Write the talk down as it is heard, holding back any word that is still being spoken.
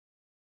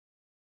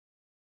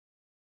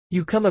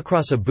You come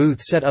across a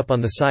booth set up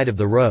on the side of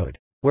the road,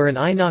 where an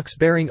inox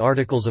bearing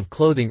articles of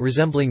clothing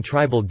resembling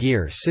tribal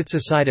gear sits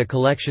aside a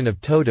collection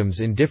of totems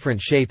in different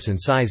shapes and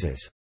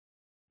sizes.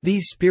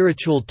 These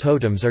spiritual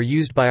totems are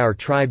used by our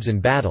tribes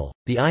in battle,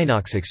 the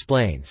inox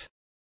explains.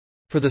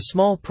 For the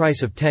small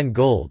price of 10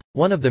 gold,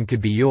 one of them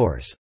could be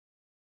yours.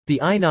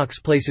 The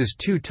inox places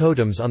 2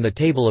 totems on the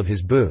table of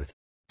his booth.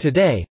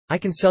 Today, I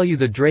can sell you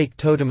the drake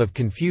totem of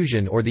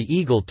confusion or the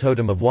eagle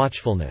totem of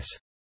watchfulness.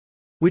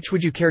 Which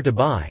would you care to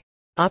buy?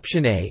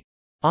 Option A.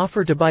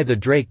 Offer to buy the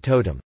drake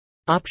totem.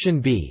 Option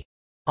B.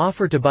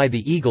 Offer to buy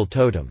the eagle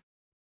totem.